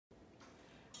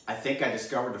I think I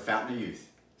discovered the fountain of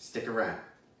youth. Stick around.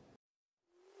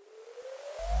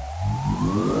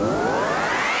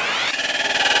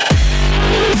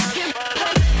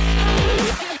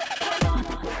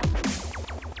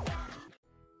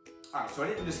 Alright, so I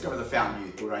didn't discover the fountain of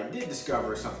youth, but what I did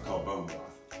discover is something called bone broth.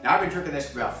 Now, I've been drinking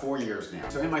this for about 4 years now.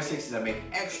 So in my 60s, I make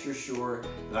extra sure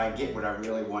that I get what I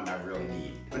really want and I really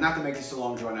need. But not to make this a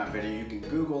long drawn out video, you can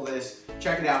Google this,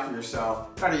 check it out for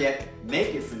yourself. Better yet,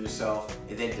 make it for yourself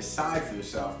and then decide for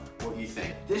yourself what you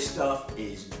think. This stuff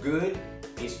is good,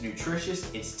 it's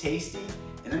nutritious, it's tasty,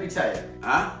 and let me tell you,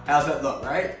 how's that look,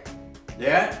 right?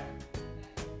 Yeah?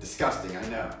 Disgusting, I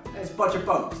know. It's a bunch of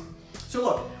bones. So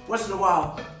look, once in a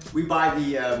while, we buy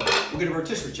the, we'll get a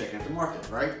rotisserie chicken at the market,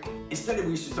 right? Instead of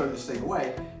we used to throw this thing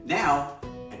away, now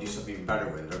I do something even better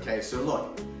with it, okay? So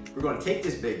look, we're gonna take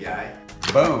this big guy,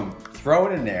 boom, throw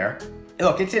it in there. And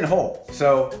look, it's in whole,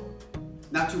 so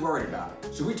not too worried about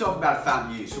it. So we talk about a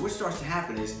fountain of youth. So what starts to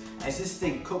happen is, as this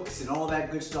thing cooks and all that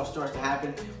good stuff starts to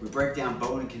happen, we break down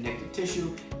bone and connective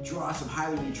tissue, draw out some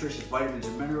highly nutritious vitamins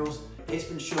and minerals. It's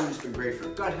been shown it's been great for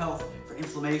gut health, for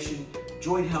inflammation,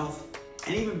 joint health,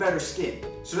 and even better skin.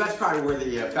 So that's probably where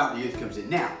the fountain of youth comes in.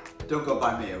 Now, don't go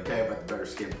by me, okay, about the better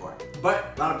skin part.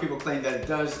 But a lot of people claim that it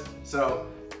does, so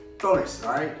bonus,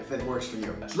 all right, if it works for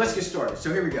you. So let's get started.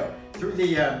 So here we go. Through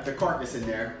the carcass in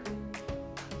there,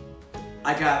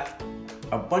 I got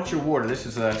a bunch of water. This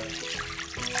is I'm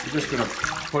just gonna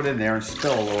put in there and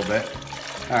spill a little bit.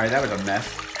 All right, that was a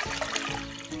mess.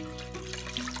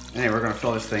 Anyway, we're gonna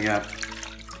fill this thing up.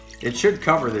 It should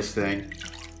cover this thing.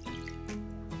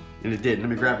 And it did. Let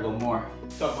me grab a little more.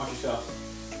 Talk amongst yourself.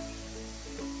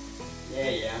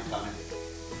 Yeah, I'm coming.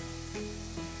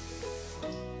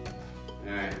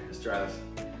 Alright, let's try this.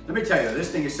 Let me tell you, this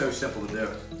thing is so simple to do.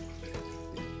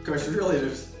 Of course, really,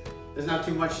 there's not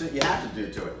too much that you have to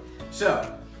do to it.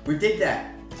 So, we did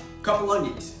that. Couple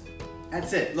onions.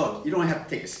 That's it. Look, you don't have to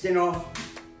take the skin off.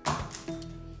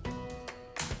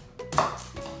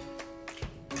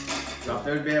 Drop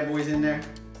those bad boys in there.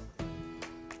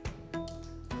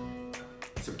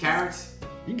 Some carrots,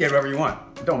 you can get whatever you want.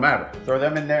 It don't matter. Throw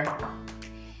them in there.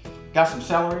 Got some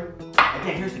celery.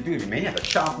 Again, here's the beauty, man. You don't have to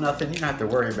chop nothing. You don't have to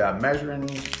worry about measuring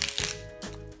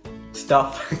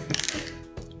stuff. I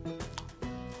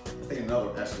think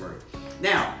another S word.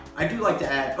 Now, I do like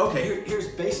to add, okay, here's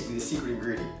basically the secret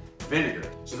ingredient, vinegar.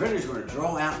 So vinegar is going to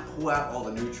draw out and pull out all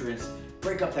the nutrients,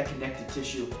 break up that connective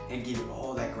tissue, and give you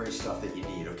all that great stuff that you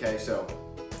need, okay? So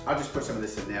I'll just put some of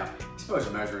this in now. You're supposed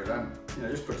to measure it.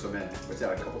 Just put some in. What's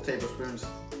that, a couple tablespoons?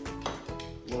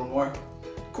 A little more?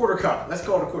 Quarter cup. Let's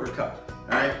call it a quarter cup.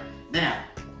 All right? Now,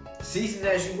 season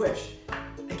it as you wish.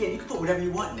 Again, you can put whatever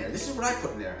you want in there. This is what I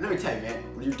put in there. And let me tell you, man,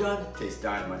 when you're done, it tastes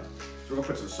dynamite. So we're gonna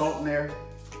put some salt in there.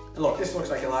 And look, this looks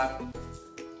like a lot.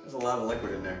 There's a lot of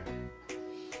liquid in there.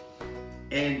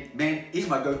 And man, these are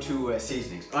my go-to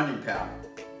seasonings. Onion powder.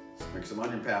 Let's mix some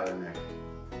onion powder in there.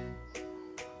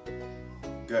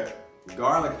 Good.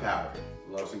 Garlic powder.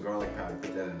 Love some garlic powder.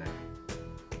 Put that in there.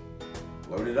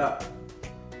 Load it up.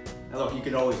 Now look, you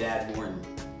can always add more and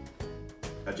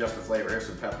adjust the flavor. Here's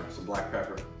some pepper, some black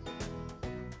pepper.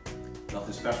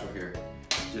 Nothing special here.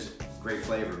 Just great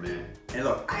flavor, man. And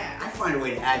look, I find a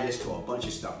way to add this to a bunch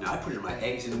of stuff. Now I put it in my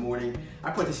eggs in the morning.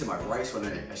 I put this in my rice when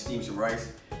I steam some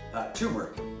rice.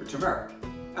 Turmeric or turmeric.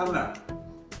 I don't know.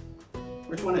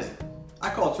 Which one is it? I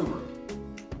call it turmeric.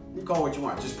 You call it what you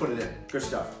want, just put it in. Good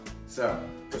stuff. So,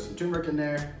 put some turmeric in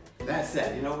there. That's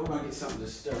that. You know, we're gonna get something to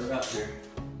stir it up here.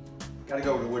 Gotta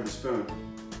go with a wooden spoon.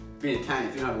 Being Italian,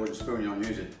 if you don't have a wooden spoon, you don't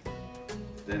use it.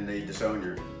 Then they disown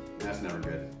you. That's never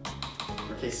good.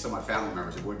 In case of some of my family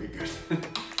members, it would be good.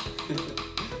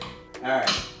 All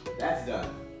right, that's done.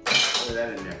 Put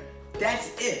that in there.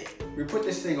 That's it. We put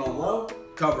this thing on low,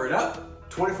 cover it up.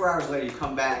 24 hours later, you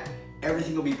come back,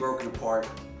 everything will be broken apart.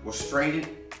 We'll strain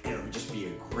it, and it'll just be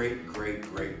a great, great,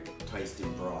 great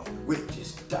tasting broth with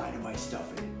just dynamite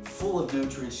stuff in it. Full of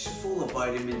nutrients, full of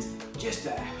vitamins, just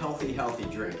a healthy, healthy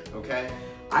drink, okay?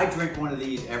 I drink one of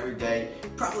these every day,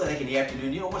 probably like in the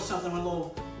afternoon. You know what's something, one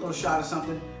little shot of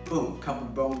something? Boom, cup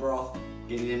of bone broth,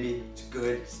 get it in me, it's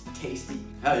good, it's tasty.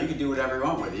 Hell, you can do whatever you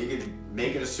want with it. You can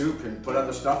make it a soup and put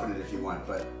other stuff in it if you want,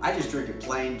 but I just drink it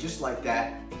plain, just like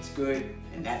that. It's good,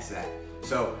 and that's that.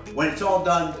 So when it's all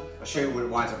done, I'll show you what it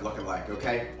winds up looking like,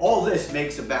 okay? All this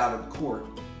makes about a quart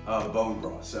of bone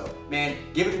broth. So, man,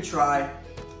 give it a try.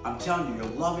 I'm telling you,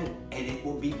 you'll love it, and it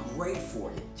will be great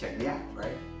for you. Check me out,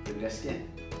 right? Look at that skin.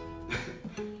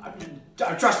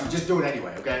 Trust me, just do it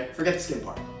anyway, okay? Forget the skin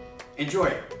part. Enjoy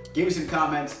it. Give me some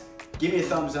comments. Give me a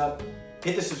thumbs up.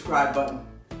 Hit the subscribe button,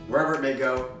 wherever it may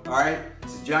go, all right?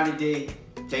 This is Johnny D.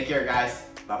 Take care, guys.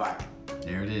 Bye-bye.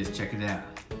 There it is, check it out.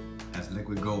 That's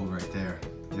liquid gold right there.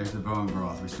 There's the bone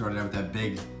broth. We started out with that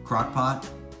big crock pot,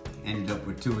 ended up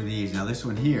with 2 of these. Now this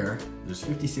one here, there's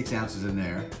 56 ounces in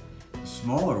there. The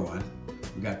smaller one,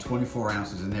 we got 24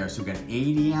 ounces in there. So we got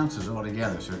 80 ounces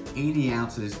altogether. So 80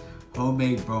 ounces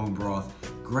homemade bone broth.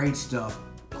 Great stuff,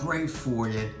 great for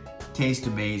you. Tastes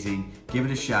amazing. Give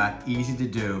it a shot, easy to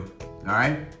do. All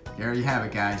right, there you have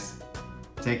it, guys.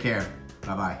 Take care,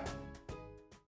 bye-bye.